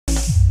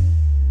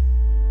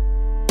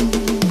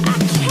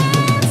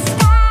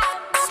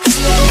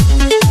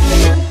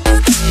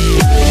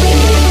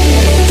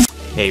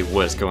Hey,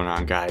 what's going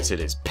on, guys? It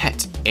is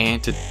Pet,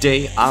 and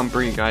today I'm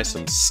bringing you guys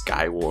some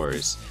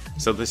Skywars.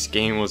 So this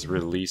game was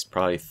released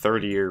probably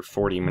 30 or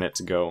 40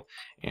 minutes ago,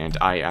 and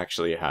I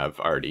actually have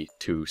already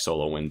 2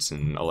 solo wins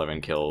and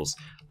 11 kills.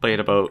 Played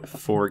about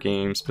 4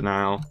 games but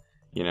now,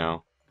 you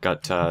know,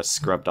 got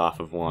scrubbed off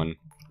of one,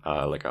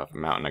 like off a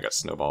mountain. I got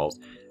snowballed,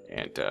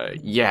 and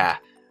yeah.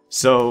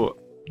 So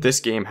this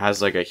game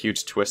has like a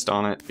huge twist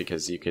on it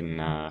because you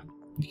can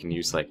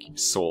use like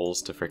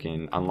souls to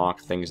freaking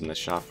unlock things in the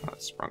shop. Oh,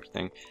 that's the wrong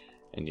thing.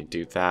 And you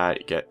do that,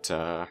 you get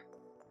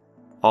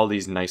all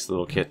these nice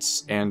little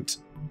kits. And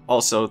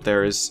also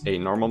there is a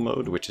normal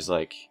mode, which is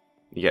like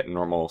you get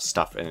normal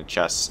stuff in a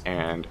chest,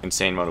 and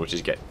insane mode, which is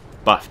you get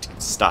buffed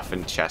stuff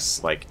in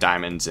chests like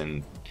diamonds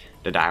and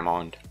the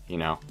diamond, you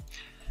know,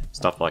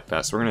 stuff like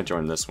that. So we're gonna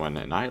join this one,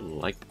 and I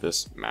like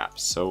this map.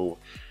 So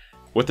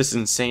what this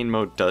insane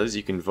mode does,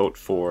 you can vote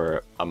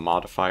for a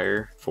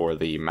modifier for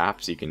the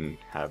maps. You can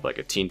have like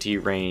a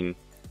TNT rain,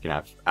 you can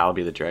have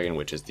Albie the dragon,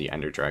 which is the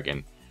ender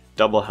dragon,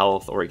 double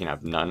health, or you can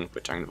have none,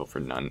 which I'm gonna vote for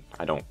none.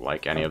 I don't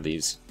like any of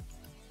these.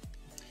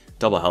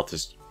 Double health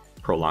just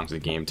prolongs the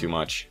game too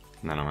much,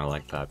 and I don't really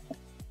like that.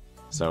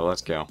 So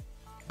let's go.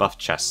 Buff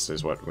chests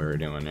is what we're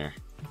doing here.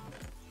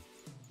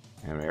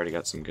 And we already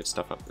got some good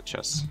stuff up the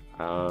chests.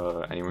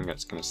 Anyone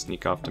that's gonna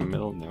sneak off the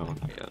middle? No,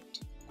 not yet.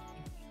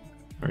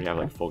 Already have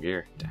like full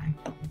gear. Dang.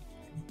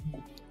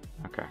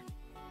 Okay.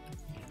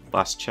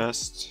 Last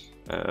chest.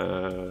 Got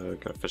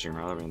a fishing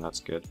rod. I mean, that's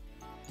good.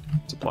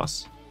 It's a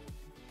plus.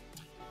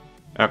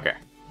 Okay.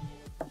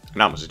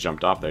 And I almost just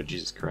jumped off there.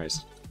 Jesus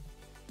Christ.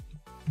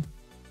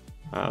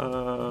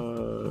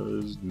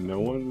 No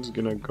one's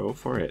gonna go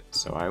for it,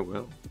 so I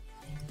will.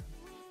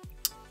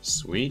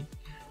 Sweet.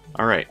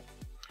 Alright.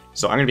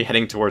 So I'm gonna be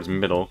heading towards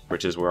middle,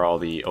 which is where all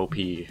the OP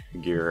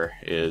gear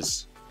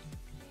is.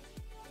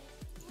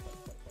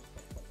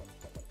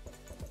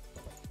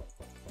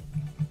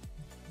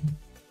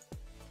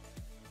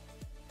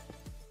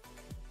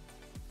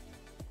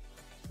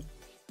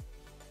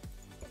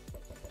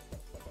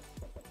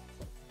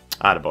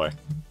 Attaboy.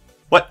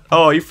 What?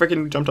 Oh, you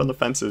freaking jumped on the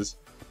fences.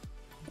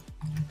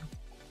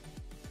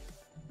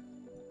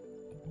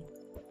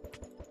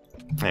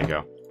 There you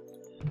go.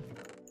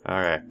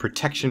 Alright,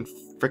 protection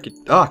frickin'.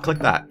 Oh, click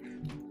that.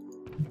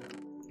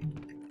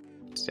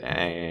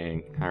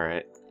 Dang.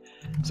 Alright.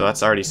 So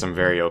that's already some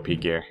very OP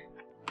gear.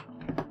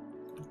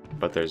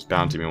 But there's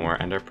bound to be more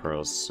ender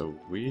pearls.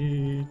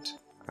 Sweet.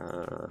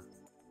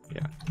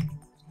 Yeah.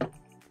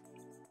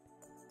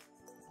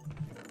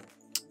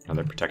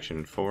 Another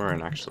protection 4,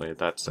 and actually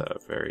that's a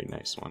very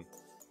nice one.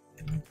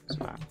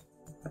 So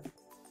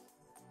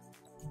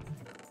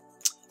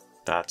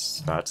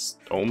that's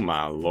oh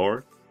my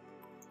lord.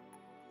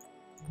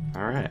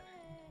 Alright.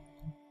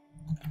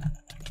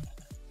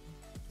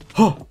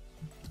 Oh!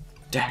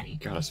 Dang, he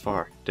got us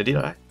far. Did he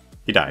die?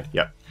 He died,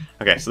 yep.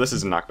 Okay, so this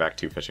is a knockback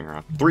 2 fishing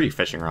rod. 3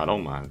 fishing rod, oh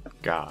my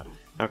god.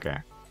 Okay.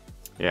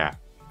 Yeah.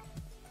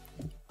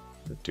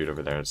 The dude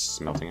over there is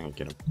smelting, I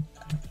get him.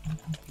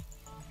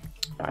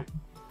 Bye.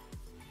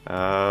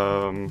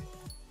 I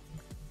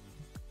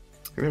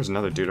think there's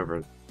another dude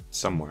over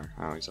somewhere.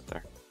 Oh, he's up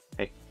there.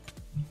 Hey.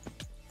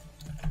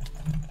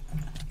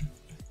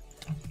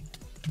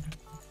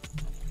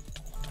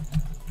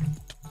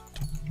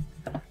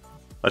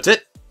 That's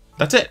it.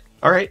 That's it.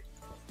 All right.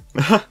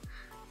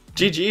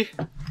 GG.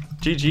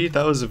 GG.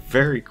 That was a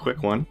very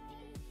quick one.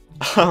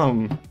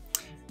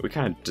 We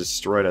kind of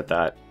destroyed at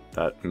that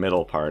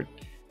middle part.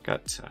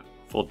 Got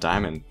full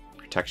diamond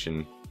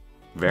protection.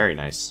 Very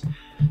nice.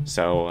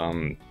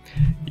 So,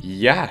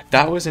 yeah,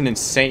 that was an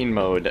insane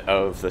mode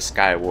of the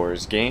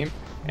Skywars game.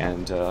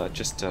 And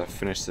just to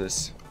finish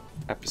this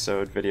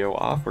episode video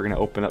off, we're going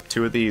to open up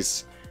 2 of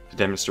these to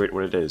demonstrate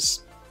what it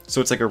is.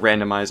 So it's like a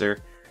randomizer.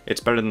 It's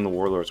better than the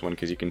Warlords one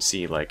because you can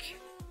see, like,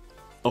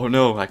 oh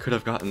no, I could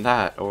have gotten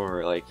that,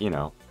 or, like, you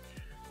know.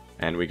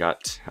 And we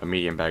got a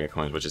medium bag of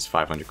coins, which is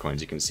 500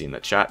 coins, you can see in the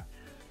chat.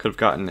 Could have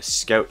gotten a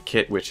scout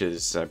kit, which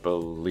is, I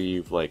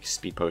believe, like,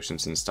 speed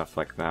potions and stuff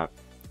like that.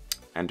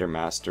 Ender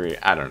Mastery,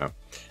 I don't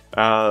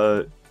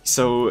know.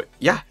 So,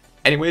 yeah.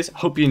 Anyways,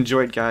 hope you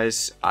enjoyed,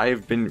 guys.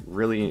 I've been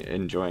really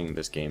enjoying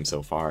this game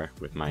so far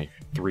with my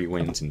 3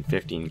 wins and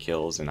 15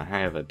 kills, and I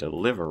have a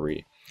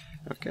delivery.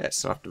 Okay,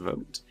 so I have to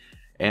vote.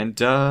 And,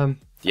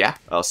 yeah,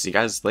 I'll see you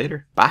guys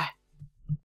later. Bye!